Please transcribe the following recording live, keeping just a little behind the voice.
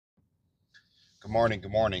Good morning.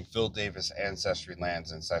 Good morning. Phil Davis, Ancestry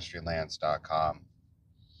Lands, ancestrylands.com.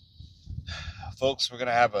 Folks,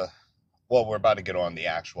 we're about to get on the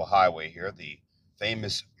actual highway here, the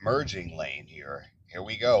famous merging lane here. Here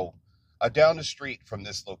we go. Down the street from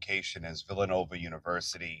this location is Villanova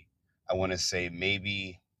University. I want to say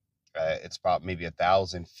it's about maybe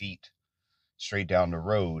 1,000 feet straight down the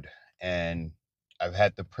road. And I've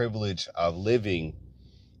had the privilege of living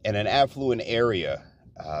in an affluent area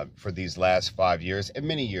for these last 5 years, and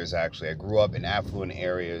many years actually. I grew up in affluent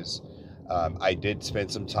areas. I did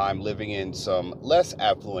spend some time living in some less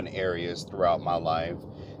affluent areas throughout my life.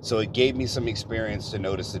 So it gave me some experience to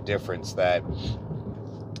notice the difference, that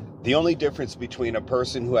the only difference between a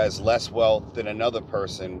person who has less wealth than another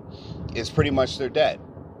person is pretty much their debt.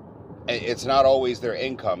 It's not always their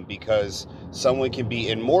income, because someone can be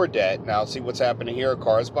in more debt. Now, see what's happening here. A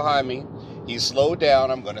car is behind me. He's slowed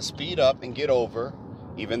down. I'm going to speed up and get over,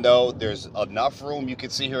 even though there's enough room, you can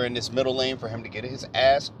see here in this middle lane, for him to get his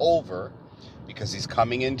ass over, because he's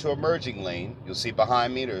coming into a merging lane. You'll see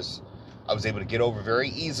behind me, I was able to get over very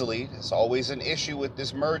easily. There's always an issue with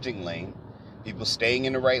this merging lane. People staying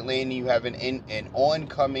in the right lane. You have an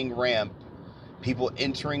oncoming ramp. People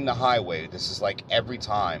entering the highway. This is like every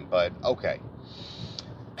time, but okay.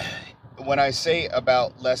 When I say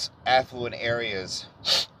about less affluent areas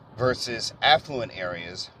versus affluent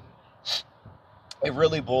areas, it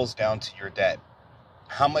really boils down to your debt.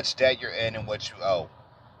 How much debt you're in and what you owe.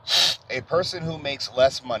 A person who makes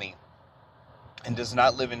less money and does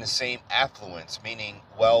not live in the same affluence, meaning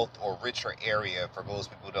wealth or richer area, for those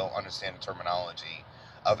people who don't understand the terminology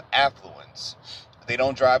of affluence, they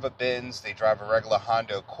don't drive a Benz, they drive a regular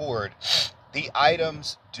Honda Accord. The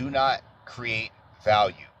items do not create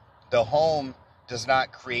value. The home does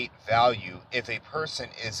not create value if a person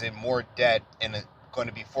is in more debt and going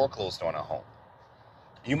to be foreclosed on a home.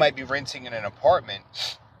 You might be renting in an apartment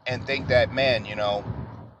and think that, man,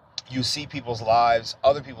 you see people's lives,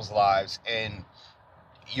 other people's lives, and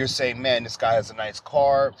you're saying, man, this guy has a nice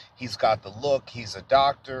car, he's got the look, he's a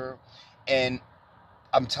doctor. And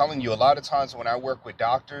I'm telling you, a lot of times when I work with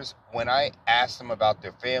doctors, when I ask them about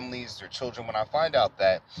their families, their children, when I find out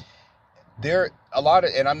that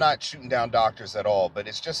and I'm not shooting down doctors at all, but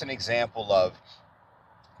it's just an example of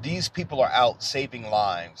these people are out saving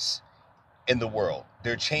lives in the world.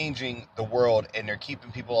 They're changing the world, and they're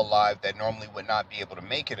keeping people alive that normally would not be able to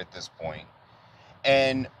make it at this point.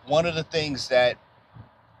 And one of the things that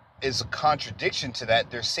is a contradiction to that,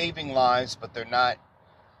 they're saving lives, but the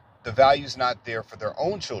value's not there for their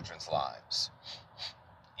own children's lives.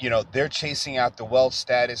 They're chasing out the wealth,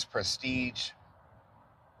 status, prestige,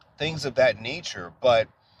 things of that nature, but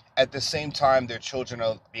at the same time, their children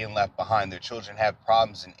are being left behind. Their children have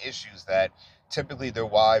problems and issues that typically their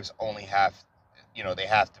wives only have, they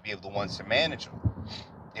have to be able the ones to manage them.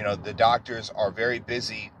 The doctors are very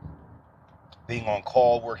busy being on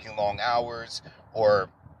call, working long hours, or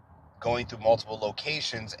going through multiple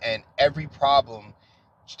locations, and every problem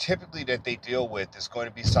typically that they deal with is going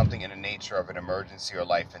to be something in the nature of an emergency or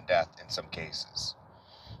life and death in some cases.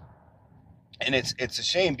 And it's a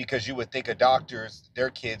shame, because you would think their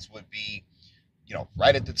kids would be,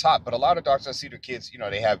 right at the top. But a lot of doctors, I see their kids,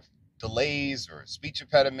 they have delays or speech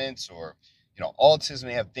impediments or, autism.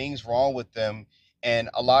 They have things wrong with them.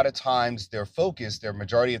 And a lot of times their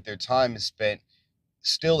majority of their time is spent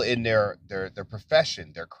still in their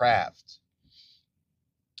profession, their craft.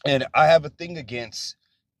 And I have a thing against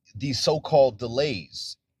these so-called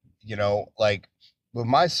delays, like with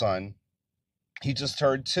my son. He just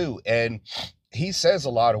turned 2, and he says a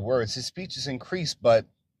lot of words. His speech is increased, but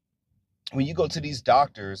when you go to these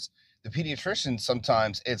doctors, the pediatricians,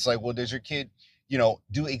 sometimes it's like, well, does your kid,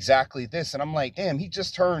 do exactly this? And I'm like, damn, he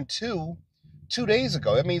just turned 2 days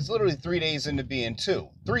ago. I mean, it's literally 3 days into being 2.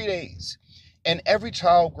 3 days. And every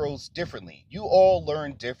child grows differently. You all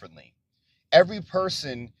learn differently. Every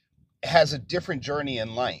person has a different journey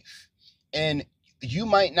in life. And you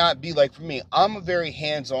might not be like, for me, I'm a very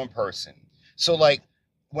hands-on person. So like,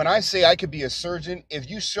 when I say I could be a surgeon, if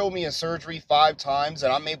you show me a surgery 5 times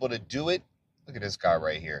and I'm able to do it, look at this guy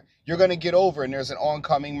right here. You're going to get over, and there's an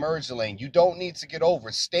oncoming merge lane. You don't need to get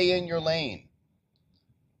over. Stay in your lane.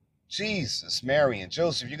 Jesus, Mary and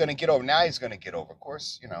Joseph, you're going to get over. Now he's going to get over. Of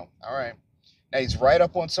course, all right. Now he's right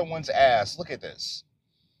up on someone's ass. Look at this.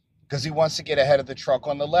 Because he wants to get ahead of the truck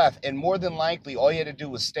on the left. And more than likely, all he had to do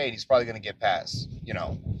was stay. He's probably going to get past,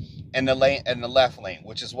 in the left lane,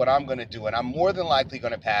 which is what I'm going to do. And I'm more than likely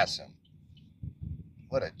going to pass him.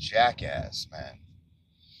 What a jackass, man.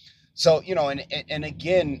 So, and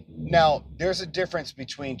again, now there's a difference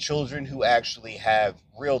between children who actually have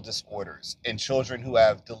real disorders and children who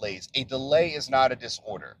have delays. A delay is not a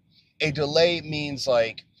disorder. A delay means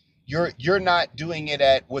like you're not doing it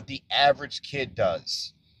at what the average kid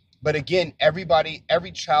does. But again, every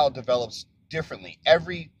child develops differently.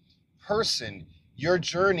 Every person, your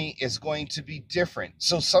journey is going to be different.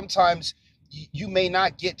 So sometimes you may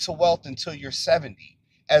not get to wealth until you're 70,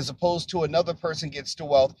 as opposed to another person gets to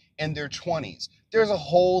wealth in their 20s. There's a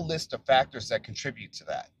whole list of factors that contribute to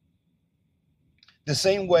that. The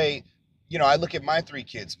same way, I look at my three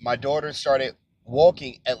kids. My daughter started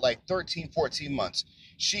walking at like 13, 14 months.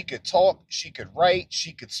 She could talk, she could write,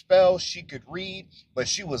 she could spell, she could read, but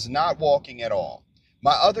she was not walking at all.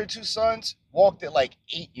 My other two sons walked at like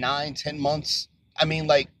 8, 9, 10 months. I mean,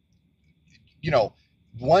 like, you know,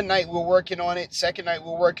 one night we're working on it, second night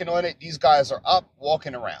we're working on it. These guys are up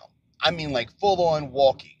walking around. I mean, like full on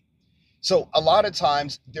walking. So a lot of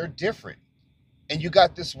times they're different. And you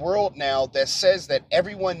got this world now that says that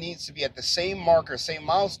everyone needs to be at the same marker, same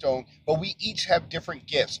milestone, but we each have different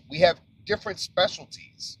gifts. We have different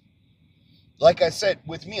specialties. Like I said,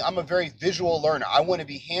 with me, I'm a very visual learner. I want to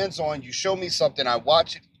be hands-on. You show me something, I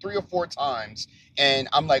watch it 3 or 4 times, and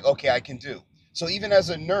I'm like, okay, I can do. So even as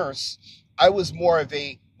a nurse, I was more of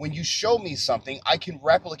a, when you show me something, I can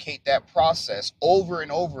replicate that process over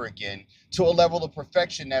and over again to a level of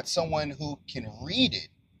perfection that someone who can read it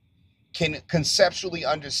can conceptually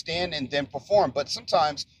understand and then perform. But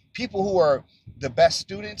sometimes people who are the best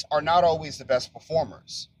students are not always the best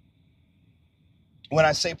performers. When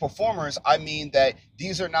I say performers, I mean that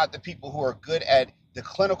these are not the people who are good at the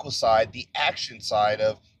clinical side, the action side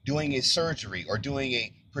of doing a surgery or doing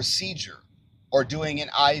a procedure or doing an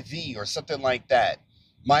IV or something like that.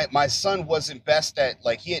 My son wasn't best at,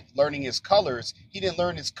 like, he had learning his colors. He didn't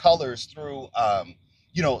learn his colors through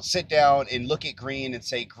sit down and look at green and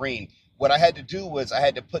say green. What I had to do was I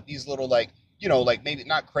had to put these little, like, like maybe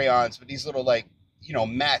not crayons, but these little, like,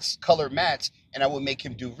 mats, color mats, and I would make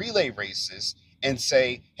him do relay races and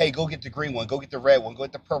say, hey, go get the green one, go get the red one, go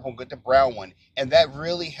get the purple one, go get the brown one. And that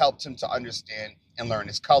really helped him to understand and learn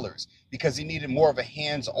his colors, because he needed more of a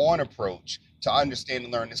hands-on approach to understand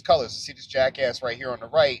and learn his colors. See this jackass right here on the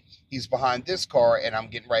right, he's behind this car and I'm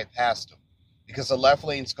getting right past him because the left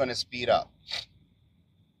lane's going to speed up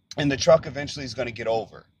and the truck eventually is going to get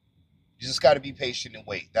over. You just got to be patient and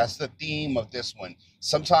wait. That's the theme of this one.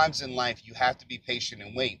 Sometimes in life you have to be patient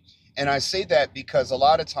and wait. And I say that because a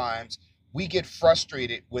lot of times we get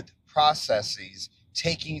frustrated with processes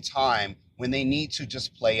taking time when they need to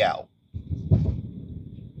just play out.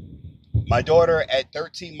 My daughter at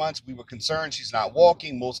 13 months, we were concerned she's not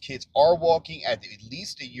walking. Most kids are walking at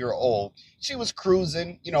least a year old. She was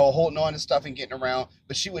cruising, holding on to stuff and getting around,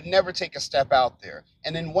 but she would never take a step out there.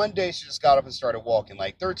 And then one day she just got up and started walking.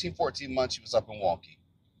 Like 13, 14 months, she was up and walking.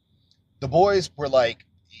 The boys were like,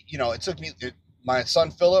 it took me, my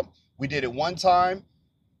son Philip, we did it one time.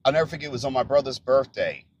 I'll never forget, it was on my brother's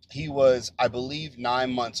birthday. He was, I believe, 9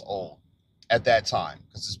 months old at that time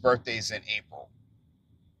because his birthday's in April.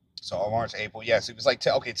 So March, April, yes, he was like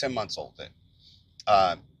 10 months old then.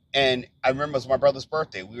 And I remember it was my brother's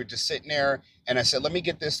birthday. We were just sitting there, and I said, let me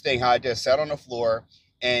get this thing. How I just sat on the floor,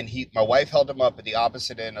 and my wife held him up at the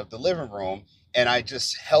opposite end of the living room, and I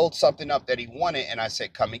just held something up that he wanted, and I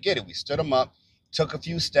said, come and get it. We stood him up, took a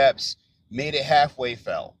few steps, made it halfway,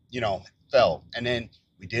 fell, and then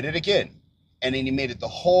we did it again. And then he made it the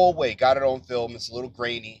whole way, got it on film. It's a little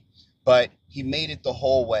grainy, but he made it the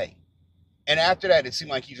whole way. And after that, it seemed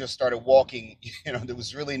like he just started walking. There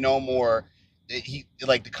was really no more,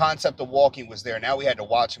 the concept of walking was there. Now we had to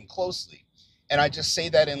watch him closely. And I just say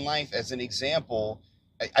that in life as an example.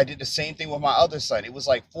 I did the same thing with my other son. It was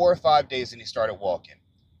like 4 or 5 days and he started walking.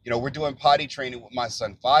 We're doing potty training with my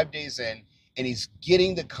son 5 days in, and he's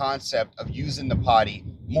getting the concept of using the potty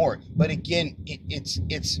more. But again,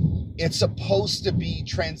 it's supposed to be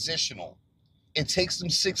transitional. It takes them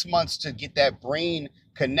 6 months to get that brain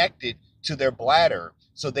connected to their bladder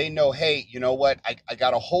so they know, hey, you know what, I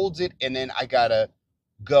gotta hold it and then I gotta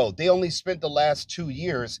go. They only spent the last 2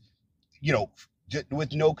 years,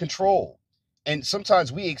 with no control. And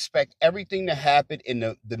sometimes we expect everything to happen in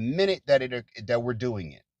the minute that we're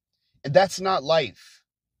doing it. And that's not life.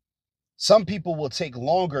 Some people will take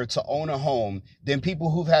longer to own a home than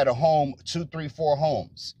people who've had a home, 2, 3, 4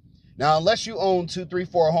 homes. Now, unless you own 2, 3,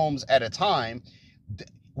 4 homes at a time,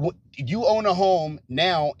 you own a home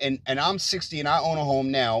now, and I'm 60 and I own a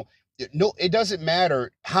home now. No, it doesn't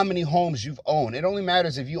matter how many homes you've owned. It only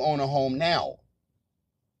matters if you own a home now.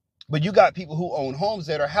 But you got people who own homes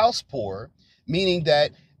that are house poor, meaning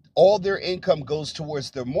that all their income goes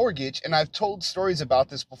towards their mortgage. And I've told stories about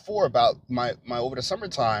this before, about my over the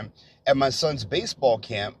summertime at my son's baseball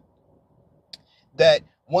camp, that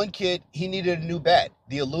one kid, he needed a new bat.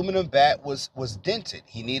 The aluminum bat was dented.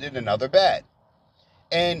 He needed another bat.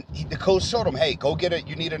 And the coach showed him, hey, go get it.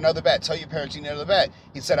 You need another bat. Tell your parents you need another bat.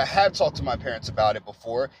 He said, I have talked to my parents about it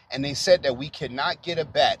before, and they said that we cannot get a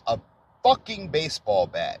bat, a fucking baseball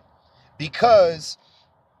bat, because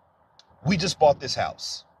we just bought this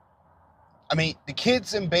house. I mean, the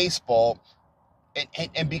kids in baseball,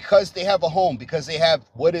 and because they have a home, because they have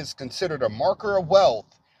what is considered a marker of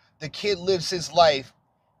wealth, the kid lives his life.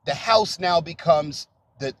 The house now becomes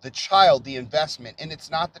the child, the investment, and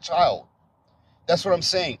it's not the child. That's what I'm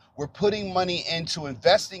saying. We're putting money into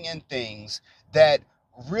investing in things that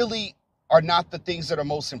really are not the things that are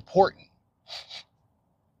most important.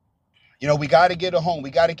 You know, we got to get a home. We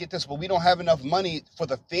got to get this, but we don't have enough money for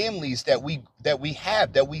the families that we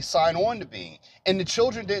sign on to being. And the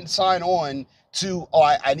children didn't sign on to, oh,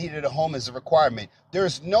 I needed a home as a requirement.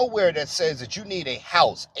 There's nowhere that says that you need a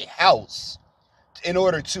house in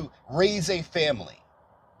order to raise a family.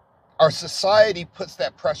 Our society puts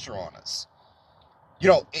that pressure on us. You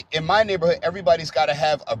know, in my neighborhood, everybody's got to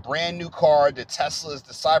have a brand new car, the Teslas,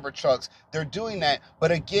 the Cybertrucks. They're doing that. But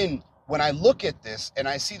again, when I look at this and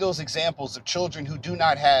I see those examples of children who do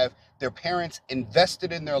not have their parents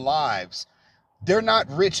invested in their lives, they're not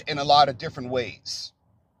rich in a lot of different ways.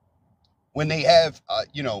 When they have,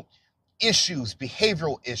 issues,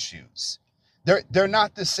 behavioral issues, they're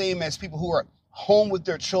not the same as people who are home with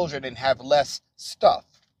their children and have less stuff.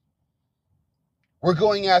 We're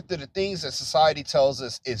going after the things that society tells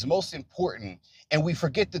us is most important, and we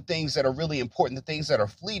forget the things that are really important, the things that are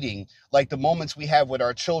fleeting, like the moments we have with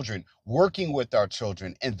our children, working with our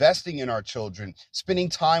children, investing in our children, spending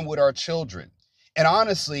time with our children. And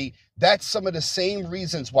honestly, that's some of the same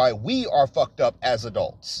reasons why we are fucked up as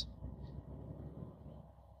adults.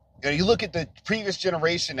 You know, you look at the previous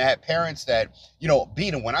generation that had parents that,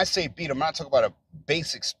 beat them. When I say beat them, I'm not talking about a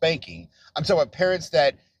basic spanking. I'm talking about parents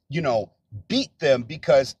that, beat them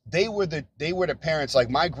because they were the parents. Like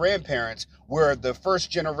my grandparents were the first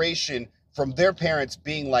generation from their parents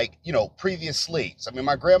being like, previous slaves. I mean,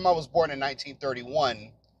 my grandma was born in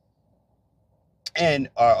 1931 and,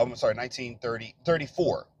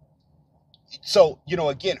 1934. So,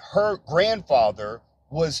 again, her grandfather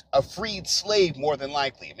was a freed slave more than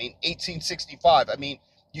likely. I mean, 1865. I mean,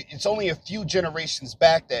 it's only a few generations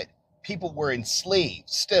back that people were enslaved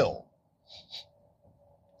still.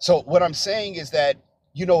 So what I'm saying is that,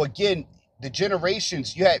 again, the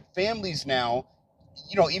generations, you had families now,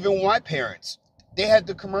 even my parents, they had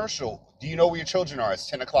the commercial, do you know where your children are? It's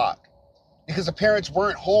 10 o'clock. Because the parents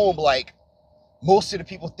weren't home like most of the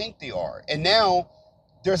people think they are. And now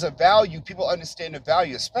there's a value, people understand the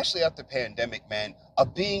value, especially after the pandemic, man,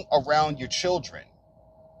 of being around your children.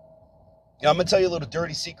 I'm going to tell you a little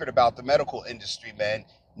dirty secret about the medical industry, man.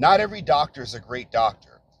 Not every doctor is a great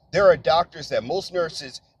doctor. There are doctors that most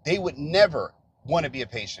nurses, they would never want to be a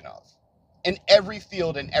patient of, in every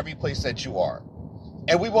field, in every place that you are.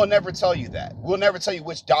 And we will never tell you that. We'll never tell you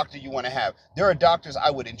which doctor you want to have. There are doctors I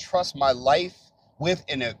would entrust my life with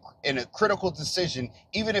in a critical decision,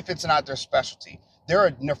 even if it's not their specialty. There are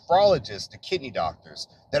nephrologists, the kidney doctors,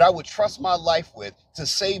 that I would trust my life with to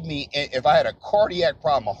save me if I had a cardiac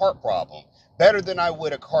problem, a heart problem, better than I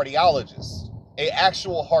would a cardiologist, an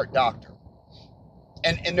actual heart doctor.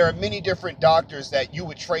 And there are many different doctors that you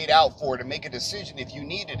would trade out for to make a decision if you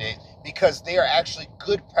needed it, because they are actually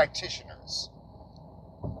good practitioners.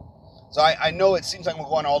 So I know it seems like we're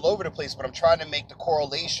going all over the place, but I'm trying to make the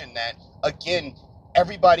correlation that, again,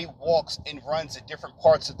 everybody walks and runs at different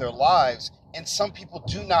parts of their lives, and some people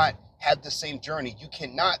do not have the same journey. You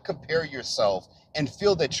cannot compare yourself and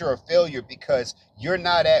feel that you're a failure because you're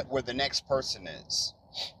not at where the next person is.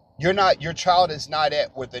 Your child is not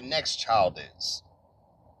at where the next child is.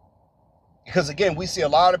 Because again, we see a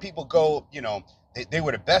lot of people go, they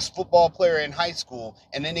were the best football player in high school,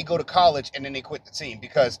 and then they go to college and then they quit the team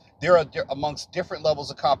because they're amongst different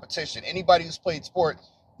levels of competition. Anybody who's played sport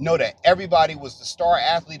know that everybody was the star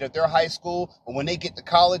athlete of their high school, but when they get to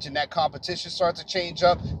college and that competition starts to change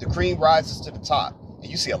up, the cream rises to the top.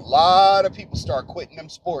 And you see a lot of people start quitting them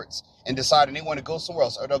sports and deciding they want to go somewhere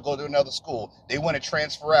else, or they'll go to another school. They want to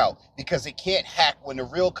transfer out because they can't hack when the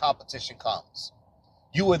real competition comes.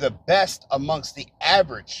 You were the best amongst the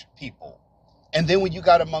average people. And then when you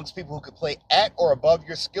got amongst people who could play at or above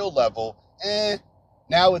your skill level,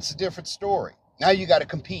 now it's a different story. Now you got to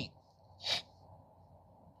compete.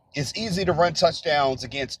 It's easy to run touchdowns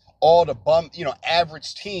against all the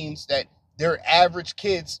average teams that they're average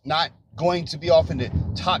kids, not going to be off in the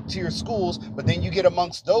top tier schools, but then you get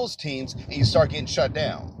amongst those teams and you start getting shut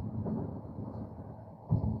down.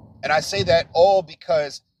 And I say that all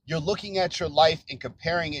because you're looking at your life and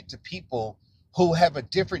comparing it to people who have a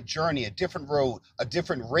different journey, a different road, a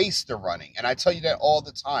different race they're running. And I tell you that all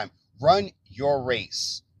the time. Run your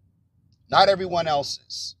race, not everyone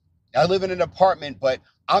else's. I live in an apartment, but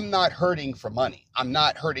I'm not hurting for money. I'm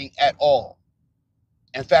not hurting at all.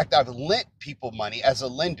 In fact, I've lent people money as a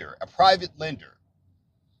lender, a private lender.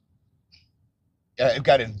 I've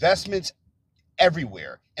got investments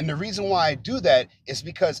everywhere. And the reason why I do that is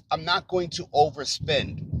because I'm not going to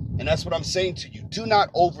overspend. And that's what I'm saying to you. Do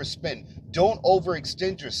not overspend. Don't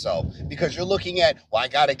overextend yourself because you're looking at, well, I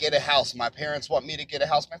got to get a house. My parents want me to get a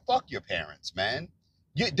house. Man, fuck your parents, man.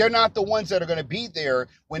 They're not the ones that are going to be there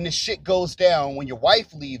when the shit goes down, when your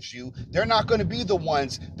wife leaves you. They're not going to be the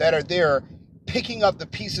ones that are there picking up the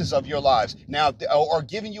pieces of your lives now, or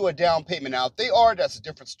giving you a down payment. Now, if they are, that's a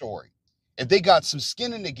different story. If they got some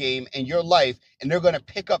skin in the game in your life and they're going to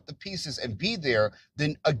pick up the pieces and be there,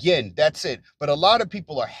 then again, that's it. But a lot of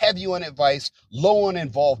people are heavy on advice, low on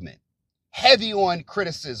involvement, heavy on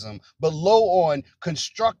criticism, but low on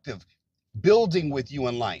constructive building with you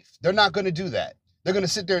in life. They're not going to do that. They're going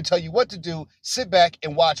to sit there and tell you what to do, sit back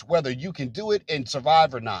and watch whether you can do it and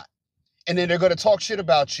survive or not. And then they're going to talk shit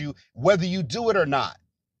about you, whether you do it or not.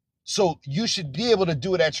 So you should be able to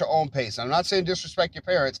do it at your own pace. I'm not saying disrespect your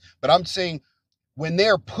parents, but I'm saying when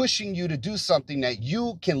they're pushing you to do something that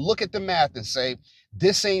you can look at the math and say,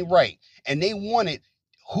 this ain't right. And they want it.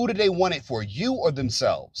 Who do they want it for? You or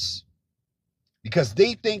themselves? Because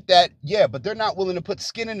they think that, yeah, but they're not willing to put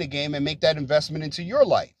skin in the game and make that investment into your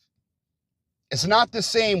life. It's not the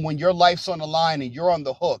same when your life's on the line and you're on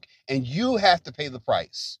the hook and you have to pay the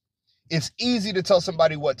price. It's easy to tell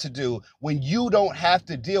somebody what to do when you don't have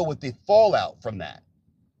to deal with the fallout from that.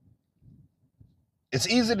 It's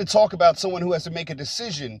easy to talk about someone who has to make a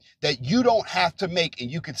decision that you don't have to make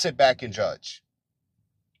and you can sit back and judge.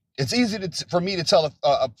 It's easy for me to tell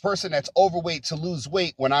a person that's overweight to lose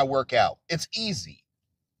weight when I work out. It's easy.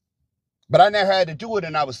 But I never had to do it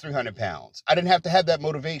and I was 300 pounds. I didn't have to have that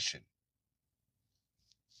motivation.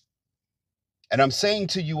 And I'm saying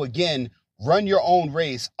to you again, run your own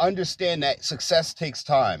race. Understand that success takes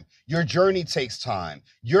time. Your journey takes time.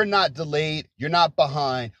 You're not delayed. You're not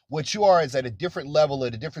behind. What you are is at a different level,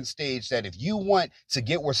 at a different stage, that if you want to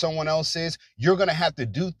get where someone else is, you're going to have to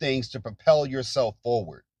do things to propel yourself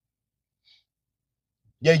forward.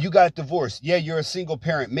 Yeah, you got divorced. Yeah, you're a single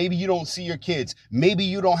parent. Maybe you don't see your kids. Maybe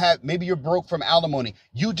you're broke from alimony.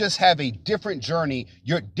 You just have a different journey,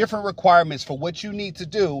 your different requirements for what you need to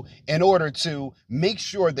do in order to make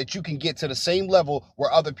sure that you can get to the same level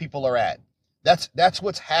where other people are at. That's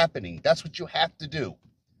what's happening. That's what you have to do.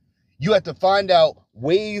 You have to find out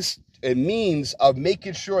ways and means of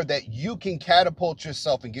making sure that you can catapult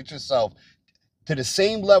yourself and get yourself to the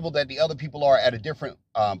same level that the other people are at a different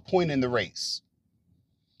point in the race.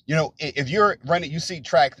 You know, if you're running, you see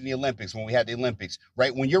track in the Olympics, when we had the Olympics,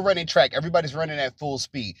 right? When you're running track, everybody's running at full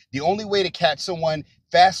speed. The only way to catch someone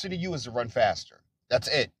faster than you is to run faster. That's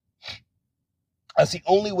it. That's the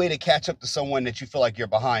only way to catch up to someone that you feel like you're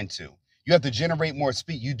behind to. You have to generate more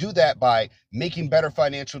speed. You do that by making better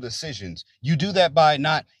financial decisions. You do that by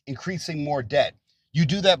not increasing more debt. You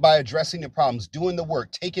do that by addressing the problems, doing the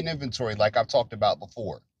work, taking inventory like I've talked about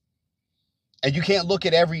before. And you can't look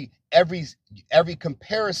at every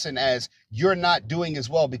comparison as you're not doing as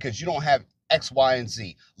well because you don't have X, Y, and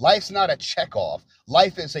Z. Life's not a checkoff.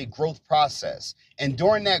 Life is a growth process. And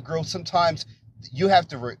during that growth, sometimes you have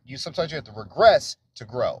to regress to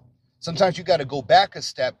grow. Sometimes you got to go back a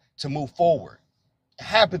step to move forward. It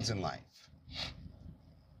happens in life.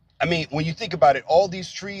 I mean, when you think about it, all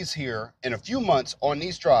these trees here in a few months on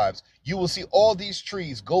these drives, you will see all these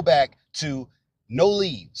trees go back to no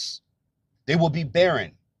leaves. They will be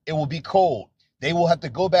barren. It will be cold. They will have to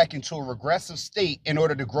go back into a regressive state in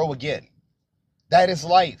order to grow again. That is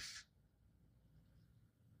life.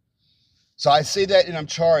 So I say that and I'm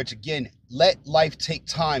charged. Again, let life take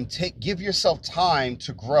time. Give yourself time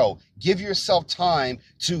to grow. Give yourself time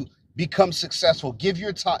to become successful. Give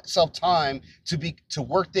yourself time to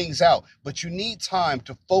work things out. But you need time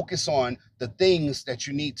to focus on the things that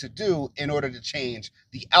you need to do in order to change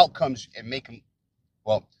the outcomes and make them.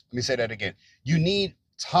 Well, let me say that again. You need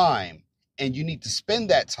time, and you need to spend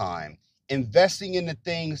that time investing in the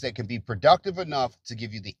things that can be productive enough to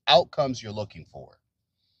give you the outcomes you're looking for.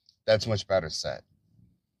 That's much better said.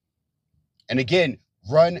 And again,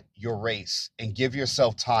 run your race and give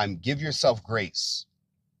yourself time. Give yourself grace.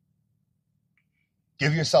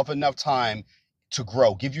 Give yourself enough time to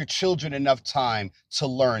grow. Give your children enough time to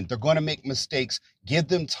learn. They're going to make mistakes. Give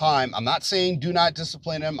them time. I'm not saying do not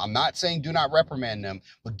discipline them. I'm not saying do not reprimand them,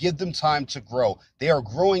 but give them time to grow. They are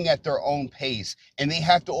growing at their own pace, and they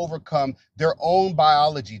have to overcome their own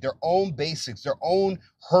biology, their own basics, their own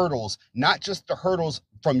hurdles, not just the hurdles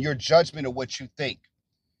from your judgment of what you think.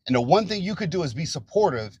 And the one thing you could do is be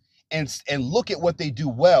supportive and look at what they do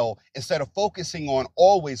well instead of focusing on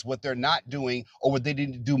always what they're not doing or what they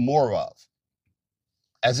need to do more of,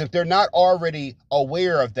 as if they're not already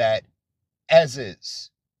aware of that as is.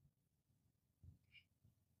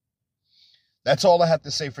 That's all I have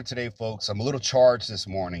to say for today, folks. I'm a little charged this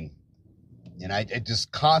morning, and I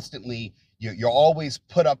just constantly, you're always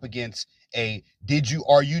put up against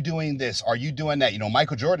are you doing this? Are you doing that?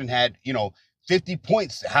 Michael Jordan had, 50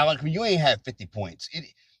 points. How long come you ain't had 50 points?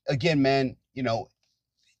 Again, man,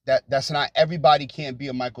 that's not, everybody can't be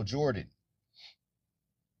a Michael Jordan.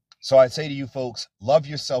 So I say to you folks, love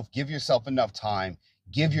yourself, give yourself enough time,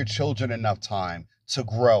 give your children enough time to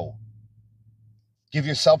grow. Give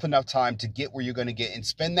yourself enough time to get where you're going to get, and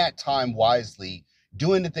spend that time wisely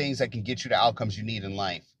doing the things that can get you the outcomes you need in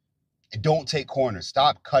life. And don't take corners.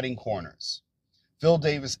 Stop cutting corners. Phil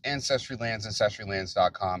Davis, Ancestry Lands,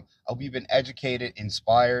 AncestryLands.com. I hope you've been educated,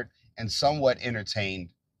 inspired, and somewhat entertained.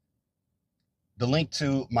 The link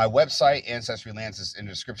to my website, Ancestry Lands, is in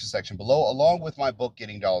the description section below, along with my book,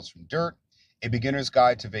 Getting Dollars from Dirt, A Beginner's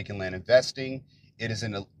Guide to Vacant Land Investing. It is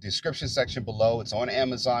in the description section below. It's on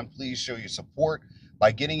Amazon. Please show your support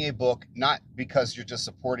by getting a book, not because you're just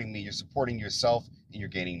supporting me. You're supporting yourself, and you're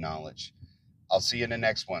gaining knowledge. I'll see you in the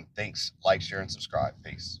next one. Thanks. Like, share, and subscribe.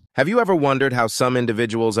 Peace. Have you ever wondered how some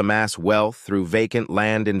individuals amass wealth through vacant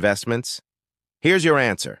land investments? Here's your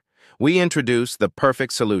answer. We introduce the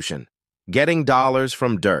perfect solution: Getting Dollars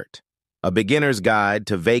from Dirt, a beginner's guide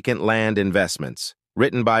to vacant land investments,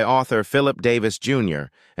 written by author Philip Davis Jr.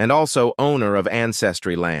 and also owner of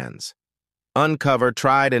Ancestry Lands. Uncover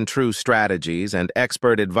tried-and-true strategies and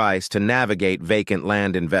expert advice to navigate vacant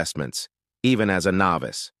land investments, even as a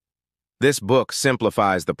novice. This book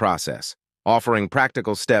simplifies the process, offering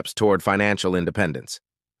practical steps toward financial independence.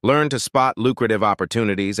 Learn to spot lucrative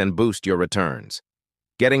opportunities and boost your returns.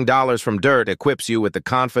 Getting Dollars from Dirt equips you with the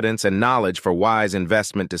confidence and knowledge for wise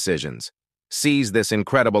investment decisions. Seize this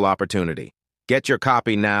incredible opportunity. Get your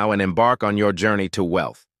copy now and embark on your journey to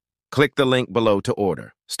wealth. Click the link below to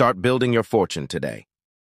order. Start building your fortune today.